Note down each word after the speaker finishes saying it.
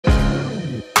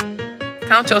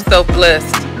Count yourself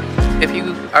blessed if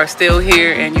you are still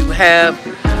here and you have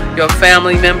your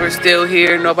family members still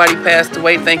here. Nobody passed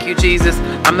away. Thank you, Jesus.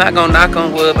 I'm not going to knock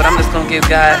on wood, but I'm just going to give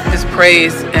God his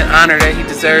praise and honor that he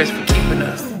deserves for keeping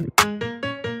us.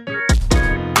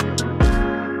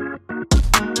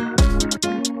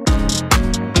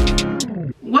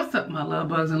 What's up, my love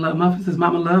bugs and love muffins? It's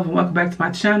Mama Love, and welcome back to my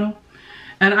channel.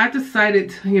 And I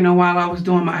decided, you know, while I was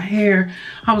doing my hair,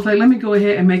 I was like, let me go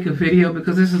ahead and make a video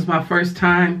because this is my first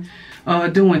time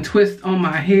doing twists on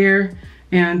my hair.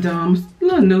 And it's a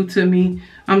little new to me.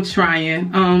 I'm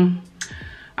trying.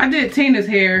 I did Tina's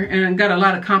hair and got a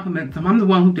lot of compliments. I'm the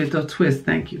one who did those twists.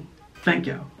 Thank you. Thank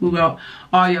y'all.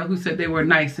 All y'all who said they were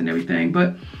nice and everything.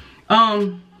 But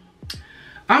I'm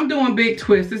doing big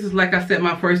twists. This is, like I said,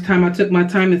 my first time. I took my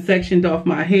time and sectioned off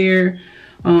my hair.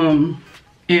 And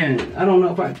I don't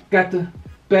know if I got the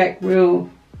back real,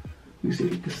 let me see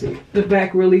if you can see the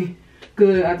back really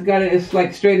good. I got it as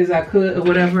like straight as I could or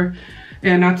whatever.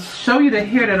 And I'll show you the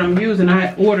hair that I'm using.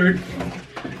 I ordered,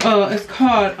 it's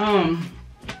called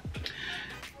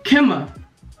Kima.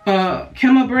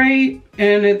 Kima braid,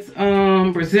 and it's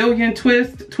Brazilian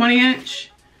twist,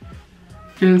 20-inch.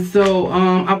 And so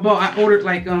I ordered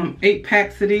like 8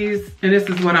 packs of these, and this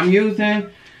is what I'm using.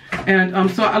 And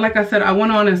so like I said, I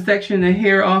went on and sectioned the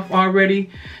hair off already,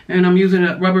 and I'm using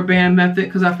a rubber band method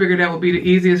because I figured that would be the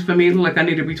easiest for me. It looked like I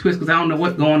need to retwist because I don't know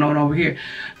what's going on over here.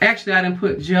 Actually, I didn't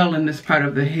put gel in this part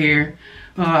of the hair.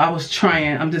 I was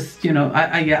trying. I'm just, you know,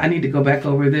 I need to go back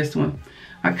over this one.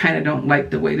 I kind of don't like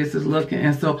the way this is looking.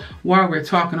 And so while we're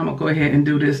talking, I'm gonna go ahead and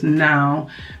do this now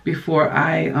before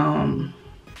I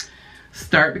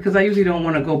start, because I usually don't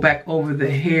want to go back over the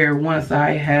hair once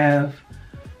I have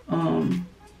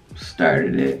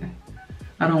started it.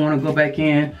 I don't want to go back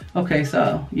in. Okay,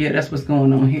 so yeah, that's what's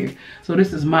going on here. So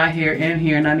this is my hair in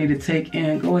here, and I need to take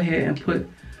in, go ahead and put,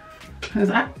 because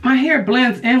my hair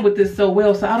blends in with this so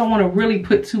well, so I don't want to really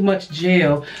put too much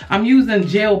gel. I'm using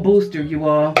gel booster, you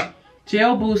all.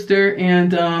 Gel booster,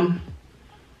 and I'm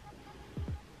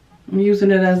using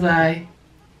it as I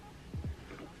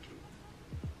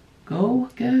go,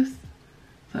 I guess.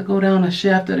 So I go down the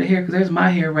shaft of the hair, because there's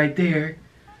my hair right there.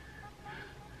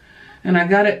 And I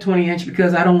got it 20-inch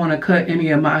because I don't want to cut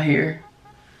any of my hair.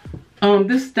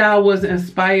 This style was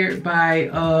inspired by,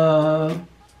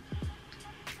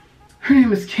 her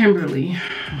name is Kimberly.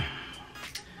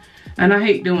 And I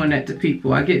hate doing that to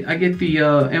people. I get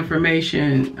the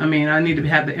information. I mean, I need to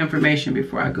have the information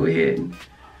before I go ahead.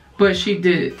 But she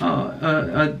did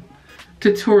a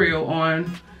tutorial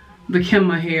on the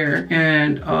Kima hair,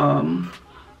 and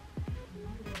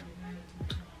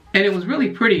it was really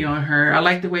pretty on her. I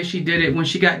like the way she did it. When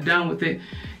she got done with it,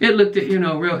 it looked, you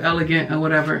know, real elegant or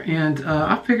whatever. And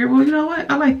I figured, well, you know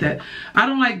what? I like that. I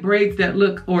don't like braids that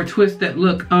look, or twists that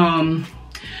look,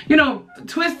 you know,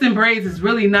 twists and braids is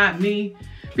really not me,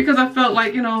 because I felt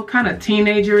like, you know, kind of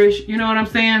teenager-ish, you know what I'm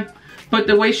saying? But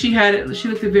the way she had it, she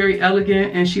looked very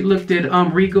elegant, and she looked at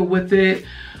regal with it.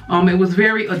 It was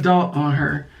very adult on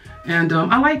her, and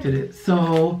I liked it.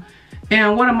 So,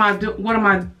 and what I'm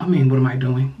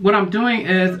doing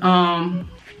is,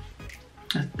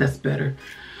 that's better.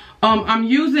 I'm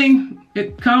using,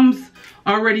 it comes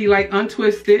already like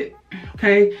untwisted,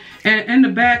 okay? And in the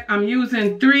back, I'm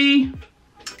using 3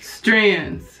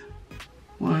 strands.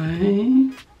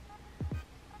 1,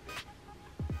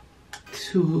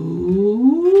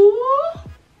 2,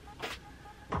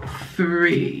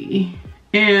 3.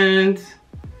 And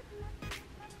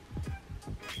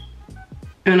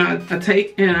I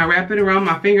take and I wrap it around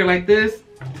my finger like this,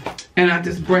 and I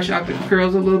just brush out the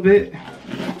curls a little bit,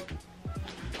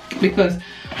 because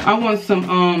I want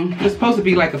some, it's supposed to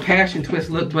be like a passion twist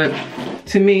look, but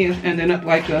to me it's ending up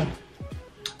like a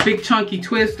big chunky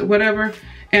twist or whatever.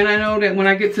 And I know that when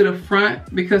I get to the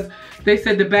front, because they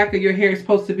said the back of your hair is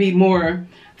supposed to be more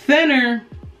thinner,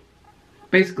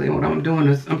 basically what I'm doing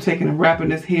is I'm taking and wrapping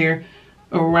this hair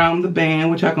around the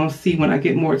band, which I'm gonna see when I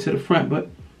get more to the front. But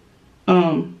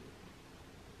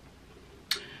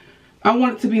I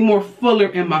want it to be more fuller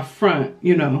in my front,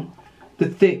 you know, the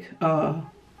thick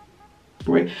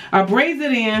braid. I braid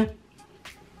it in,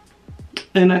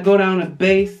 and I go down a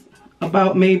base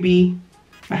about maybe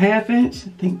a 1/2 inch,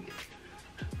 I think,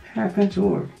 1/2 inch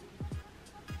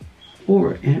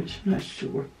or an inch, not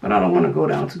sure, but I don't want to go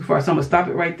down too far, so I'm gonna stop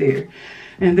it right there.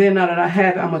 And then now that I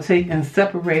have it, I'm gonna take and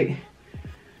separate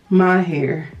my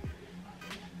hair.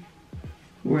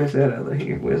 Where's that other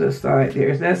hair? Where's that side?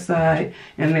 There's that side,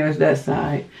 and there's that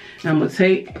side. And I'm gonna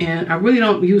take, and I really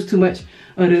don't use too much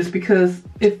of this because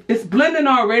if it's blending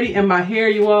already in my hair,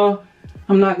 you all,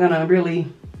 I'm not gonna really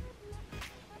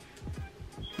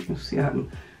See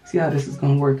how this is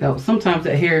gonna work out. Sometimes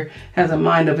that hair has a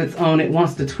mind of its own. It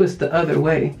wants to twist the other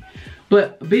way.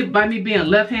 But by me being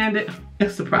left-handed,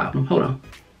 that's the problem. Hold on.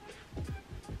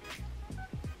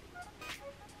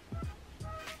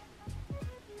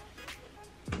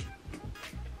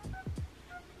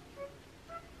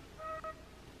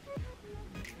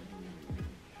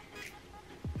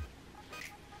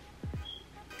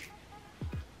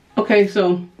 Okay,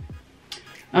 so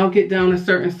I'll get down a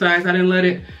certain size. I didn't let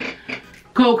it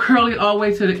go curly all the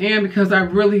way to the end because I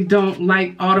really don't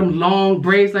like all them long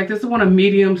braids like this. I want a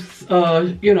medium,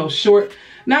 you know, short,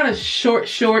 not a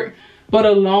short, but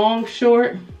a long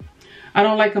short. I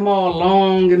don't like them all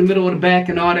long in the middle of the back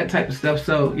and all that type of stuff.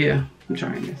 So yeah, I'm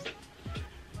trying this.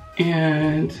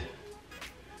 And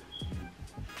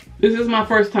this is my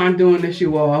first time doing this,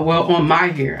 you all. Well, on my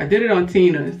hair. I did it on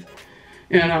Tina's.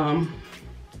 And,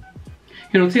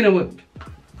 you know, Tina would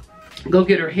go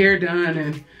get her hair done,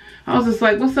 and I was just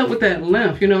like, what's up with that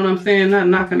length? You know what I'm saying? Not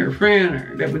knocking her friend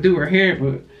or that would do her hair,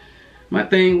 but my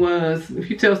thing was, if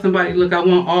you tell somebody, look, I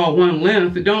want all one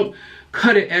length, don't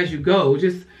cut it as you go.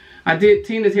 Just, I did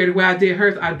Tina's hair the way I did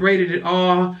hers. I braided it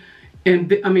all, and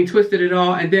twisted it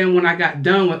all, and then when I got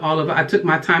done with all of it, I took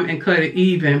my time and cut it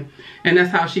even, and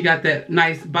that's how she got that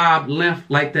nice bob length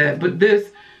like that. But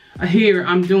this here,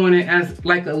 I'm doing it as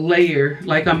like a layer,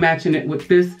 like I'm matching it with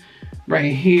this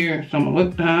right here. So I'm gonna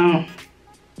look down.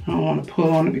 I don't want to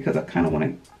pull on it because I kind of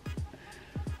want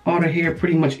all the hair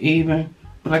pretty much even.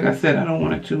 But like I said, I don't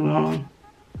want it too long.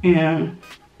 And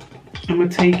I'm gonna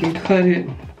take and cut it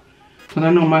because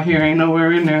I know my hair ain't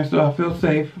nowhere in there, so I feel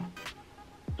safe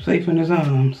in his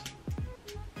arms.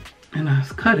 And I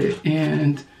cut it,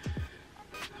 and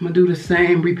I'm gonna do the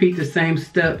same, repeat the same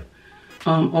step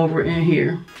over in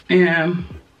here. And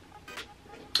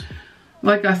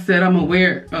like I said, I'm gonna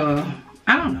wear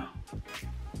I don't know,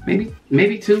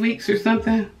 maybe 2 weeks or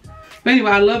something. But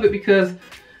anyway, I love it because,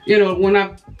 you know, when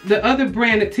the other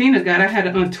brand that Tina got, I had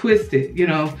to untwist it, you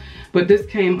know, but this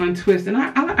came untwisted, and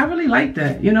I really like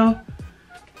that, you know,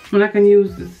 when I can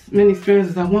use as many strands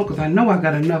as I want, because I know I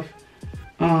got enough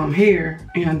hair.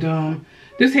 And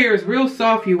this hair is real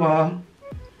soft, you all.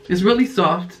 It's really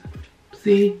soft.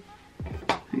 See?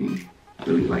 Ain't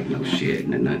really like no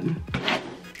shedding or nothing.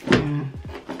 And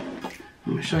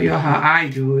I'm gonna show y'all how I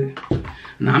do it.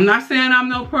 Now, I'm not saying I'm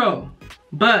no pro,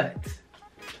 but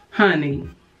honey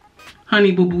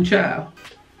boo boo child,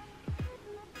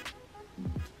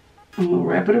 I'm gonna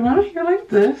wrap it around here like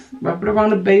this. Wrap it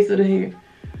around the base of the hair.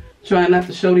 Try not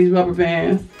to show these rubber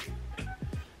bands.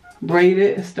 Braid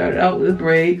it. I started out with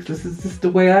braids. This is just the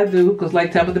way I do, because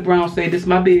like Tabitha Brown say, this is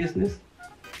my business.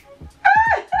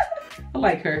 I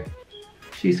like her.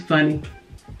 She's funny.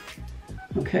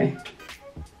 Okay.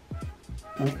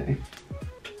 Okay.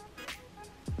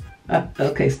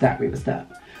 Okay, stop, Reba,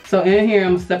 stop. So in here,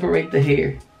 I'm gonna separate the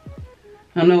hair.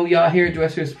 I know y'all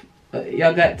hairdressers,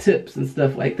 y'all got tips and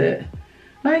stuff like that.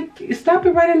 Like, stop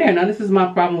it right in there. Now, this is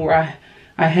my problem where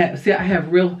I have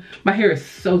my hair is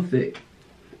so thick.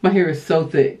 My hair is so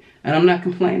thick, and I'm not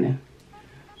complaining.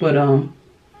 But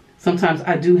sometimes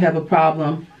I do have a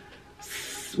problem.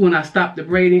 When I stop the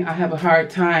braiding, I have a hard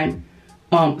time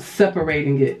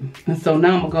separating it. And so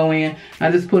now I'm gonna go in. I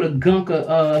just put a gunk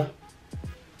of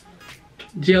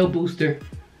gel booster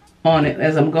on it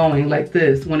as I'm going like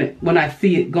this. When I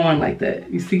see it going like that,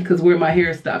 you see, because where my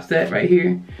hair stops at right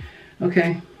here.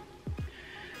 Okay.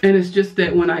 And it's just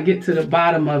that when I get to the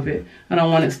bottom of it, I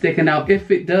don't want it sticking out. If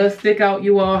it does stick out,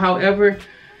 you all, however,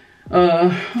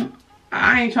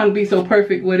 I ain't trying to be so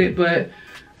perfect with it, but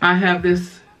I have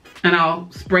this, and I'll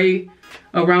spray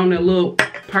around the little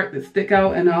part that stick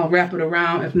out, and I'll wrap it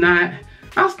around. If not,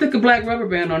 I'll stick a black rubber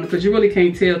band on it, because you really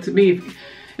can't tell to me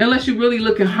unless you're really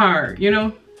looking hard, you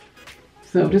know.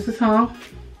 So this is how.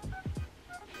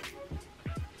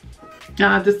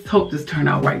 I just hope this turned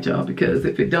out right, y'all, because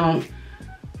if it don't,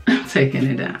 I'm taking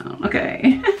it down,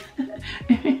 okay?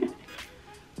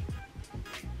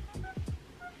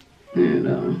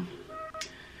 And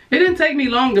it didn't take me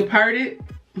long to part it,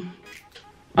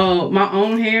 my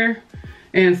own hair,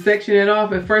 and section it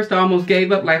off. At first I almost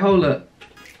gave up, like, hold up,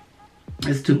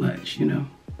 it's too much, you know.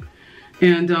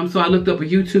 And so I looked up a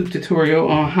YouTube tutorial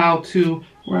on how to,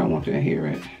 where I want that hair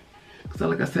at. So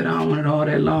like I said, I don't want it all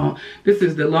that long. This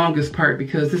is the longest part,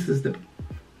 because this is the,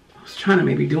 I was trying to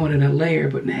maybe do it in a layer,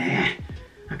 but nah.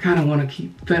 I kind of want to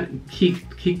keep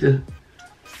the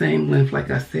same length, like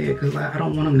I said, because I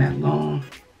don't want them that long.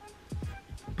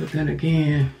 But then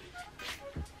again,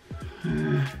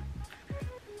 and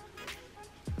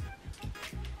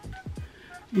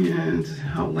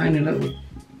I'll line it up with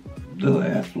the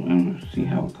last one. Let's see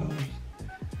how it goes.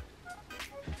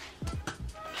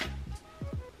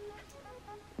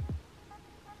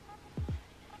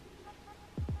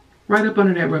 right up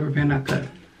under that rubber band I cut.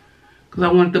 Because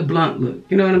I want the blunt look.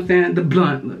 You know what I'm saying? The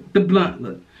blunt look. The blunt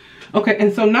look. Okay,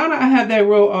 and so now that I have that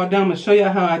row all done, I'm going to show you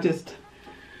how I just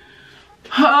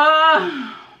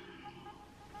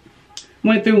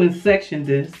went through and sectioned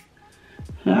this.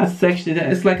 I sectioned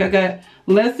it. It's like I got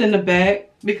less in the back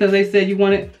because they said you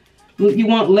want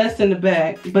less in the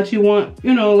back, but you want,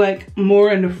 you know, like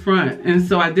more in the front. And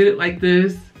so I did it like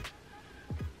this.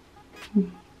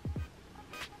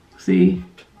 See?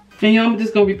 And y'all, I'm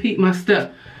just going to repeat my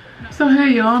step. So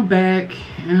hey y'all, I'm back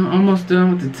and I'm almost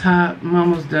done with the top. I'm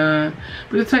almost done.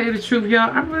 But to tell you the truth,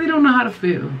 y'all, I really don't know how to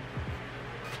feel.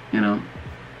 You know,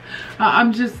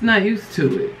 I'm just not used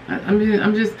to it. I mean,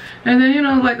 I'm just, and then, you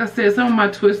know, like I said, some of my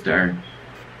twists are,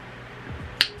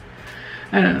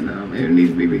 I don't know, maybe it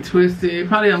needs to be retwisted.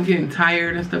 Probably I'm getting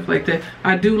tired and stuff like that.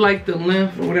 I do like the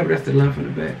length, or whatever, that's the length of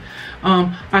the back.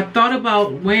 I thought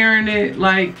about wearing it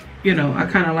like, you know, I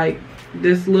kind of like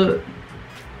this look.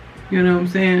 You know what I'm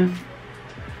saying?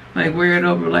 Like wear it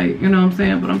over, like, you know what I'm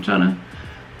saying? But I'm trying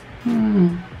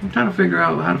to figure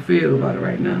out how to feel about it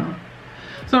right now.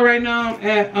 So right now I'm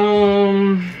at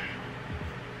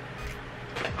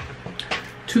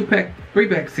 3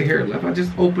 packs of hair left. I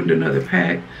just opened another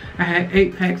pack. I had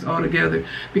 8 packs altogether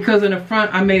because in the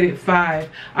front I made it 5.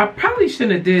 I probably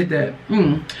shouldn't have did that.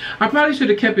 I probably should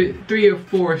have kept it 3 or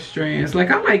 4 strands.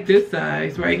 Like I like this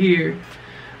size right here,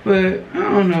 but I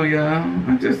don't know, y'all.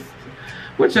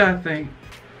 What y'all think?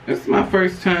 This is my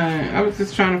first time. I was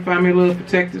just trying to find me a little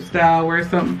protective style, wear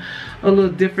something a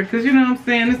little different. Cause you know what I'm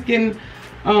saying? It's getting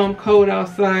cold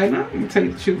outside. And I'm gonna tell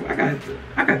you the truth.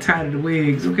 I got tired of the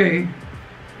wigs. Okay,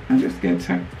 I just got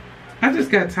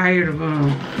tired of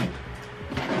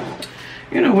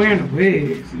you know, wearing the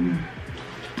wigs.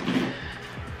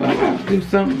 But I gotta do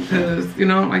something because, you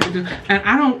know, I don't like to do. And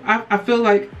I feel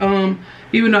like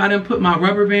even though I didn't put my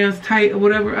rubber bands tight or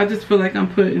whatever, I just feel like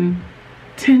I'm putting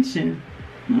tension.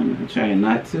 I'm trying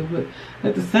not to, but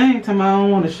at the same time I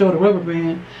don't want to show the rubber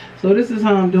band. So this is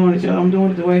how I'm doing it, y'all. I'm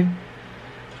doing it the way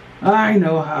I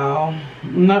know how.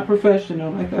 I'm not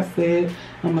professional, like I said.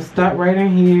 I'm gonna stop right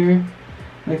in here.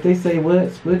 Like they say,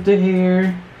 what? Split the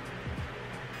hair.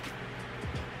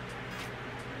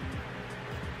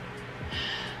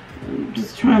 I'm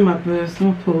just trying my best.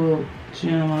 I'm gonna pull a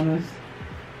gem on this.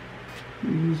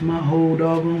 Use my whole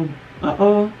doggone.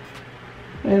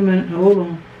 Wait a minute, hold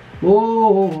on.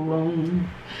 Hold on.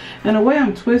 And the way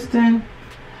I'm twisting,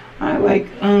 I like,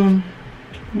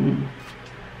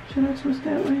 should I twist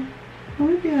that way? Well,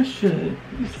 maybe I should.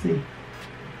 Let's see.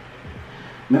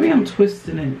 Maybe I'm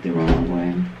twisting it the wrong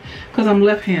way. Because I'm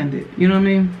left-handed, you know what I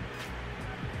mean?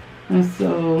 And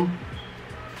so,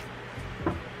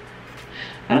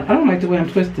 I don't like the way I'm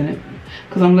twisting it.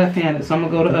 Because I'm left-handed, so I'm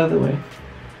going to go the other way.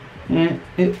 And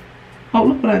it, oh,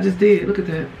 look what I just did. Look at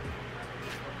that.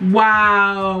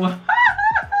 Wow.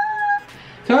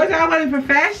 Told you I wasn't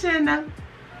professional.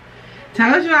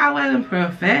 Told you I wasn't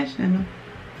professional.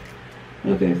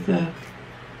 Okay, so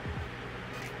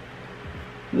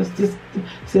let's just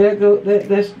see that go.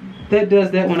 That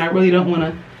does that when I really don't want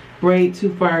to braid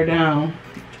too far down.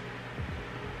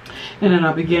 And then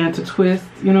I began to twist,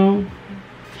 you know.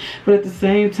 But at the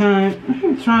same time,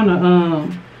 I'm trying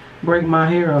to break my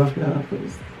hair off, y'all,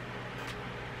 because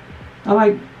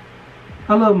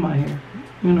I love my hair,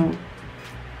 you know.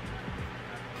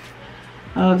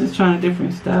 I was just trying a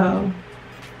different style.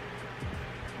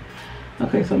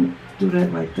 Okay, so I'm gonna do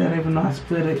that like that, even though I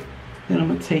split it. Then I'm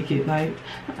gonna take it like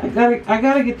I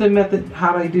gotta get the method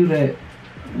how they do that.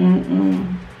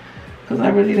 Cause I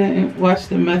really didn't watch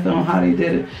the method on how they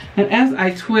did it. And as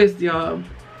I twist, y'all,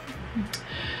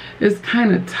 it's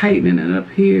kind of tightening it up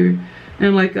here.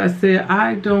 And like I said,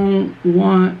 I don't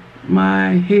want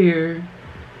my hair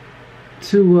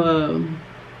to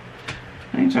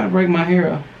I ain't trying to break my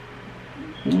hair up.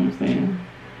 You know what I'm saying?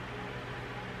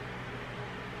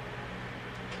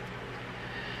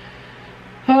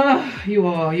 You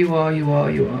all. I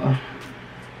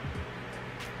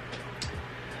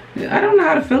don't know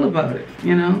how to feel about it,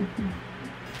 you know.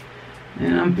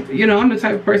 And I'm the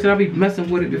type of person, I'll be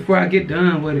messing with it before I get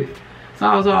done with it. So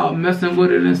I was all messing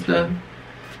with it and stuff.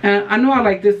 And I know I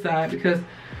like this side because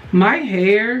my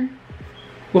hair,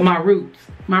 well, my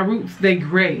roots, they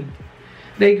gray.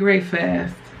 They gray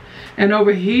fast. And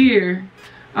over here,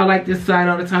 I like this side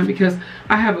all the time because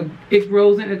I have it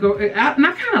grows in, and I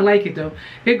kind of like it though.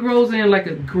 It grows in like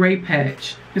a gray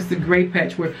patch. It's the gray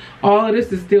patch where all of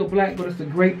this is still black, but it's a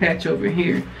gray patch over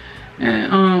here.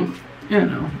 And you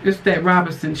know, it's that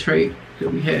Robinson trait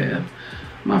that we have.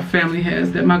 My family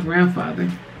has that, my grandfather.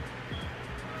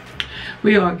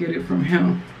 We all get it from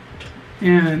him.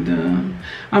 And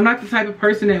I'm not the type of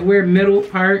person that wear middle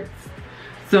parts,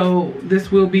 so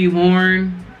this will be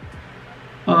worn.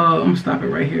 I'm gonna stop it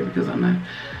right here because I'm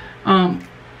not.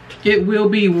 It will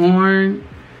be worn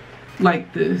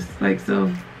like this, like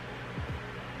so.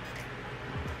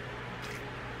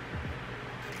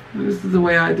 This is the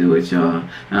way I do it, y'all.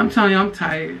 And I'm telling you, I'm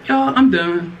tired. Y'all, I'm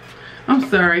done. I'm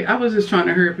sorry. I was just trying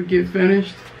to hurry up and get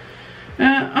finished.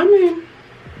 I mean,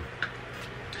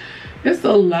 it's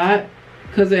a lot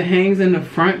because it hangs in the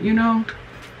front, you know.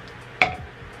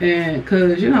 And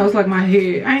because, you know, it's like my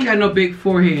head. I ain't got no big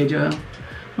forehead, y'all.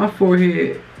 My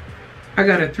forehead, I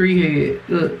got a 3 head.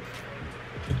 Look.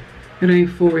 It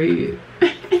ain't 4 head.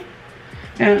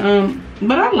 And,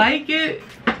 but I like it.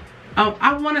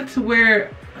 I wanted to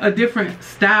wear a different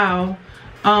style.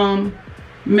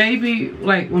 Maybe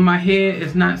like when my head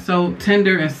is not so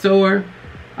tender and sore,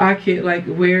 I could like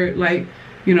wear it like,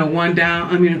 you know, one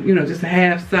down. I mean, you know, just a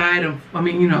half side of, I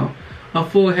mean, you know, a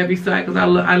full heavy side, because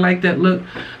I like that look.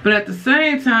 But at the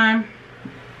same time,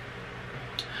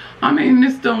 I mean,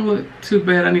 this don't look too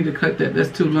bad. I need to cut that. That's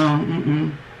too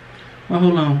long. Well,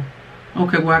 hold on.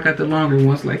 Okay, well, I got the longer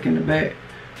ones like in the back.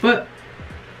 But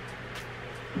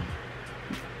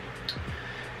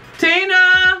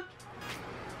Tina,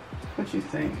 what you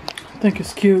think? I think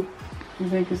it's cute. You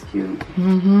think it's cute?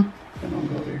 Mm-hmm. I don't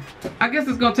go there. I guess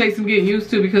it's gonna take some getting used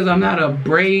to because I'm not a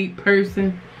braid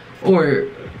person or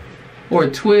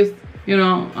twist. You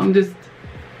know, I'm just,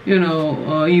 you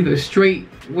know, either straight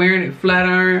wearing it flat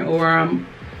iron, or I'm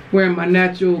wearing my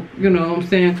natural, you know what I'm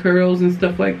saying, curls and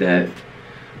stuff like that.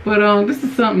 But this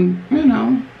is something, you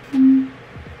know.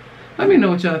 Let me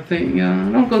know what y'all think,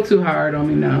 y'all. Don't go too hard on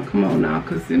me now. Come on now,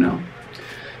 cause you know.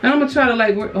 And I'm gonna try to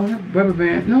like wear. Oh, that rubber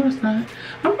band. No, it's not.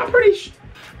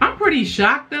 I'm pretty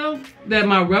shocked though that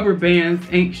my rubber bands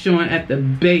ain't showing at the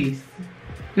base.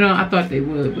 You know, I thought they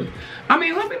would, but I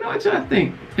mean, let me know what y'all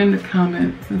think in the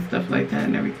comments and stuff like that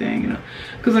and everything. You know,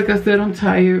 cause like I said, I'm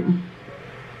tired.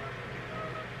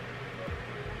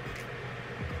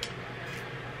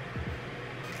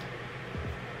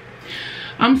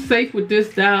 I'm safe with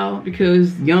this style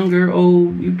because younger,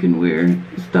 old, you can wear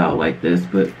a style like this.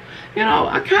 But, you know,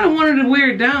 I kind of wanted to wear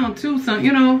it down too,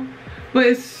 you know. But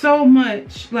it's so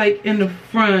much, like, in the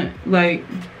front. Like,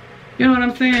 you know what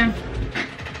I'm saying?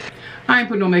 I ain't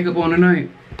put no makeup on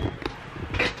tonight.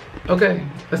 Okay,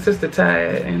 my sister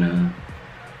tired, and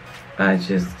I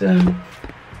just,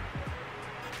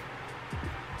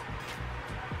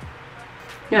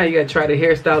 yeah, you gotta try the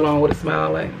hairstyle on with a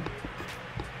smile, like.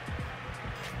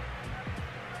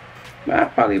 I'll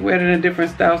probably wear it in a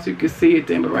different style so you can see it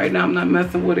then, but right now I'm not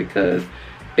messing with it because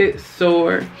it's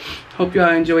sore. Hope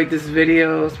y'all enjoyed this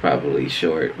video. It's probably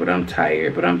short, but I'm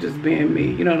tired, but I'm just being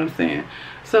me, you know what I'm saying?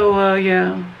 So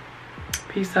yeah,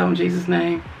 peace out in Jesus'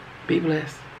 name. Be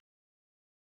blessed.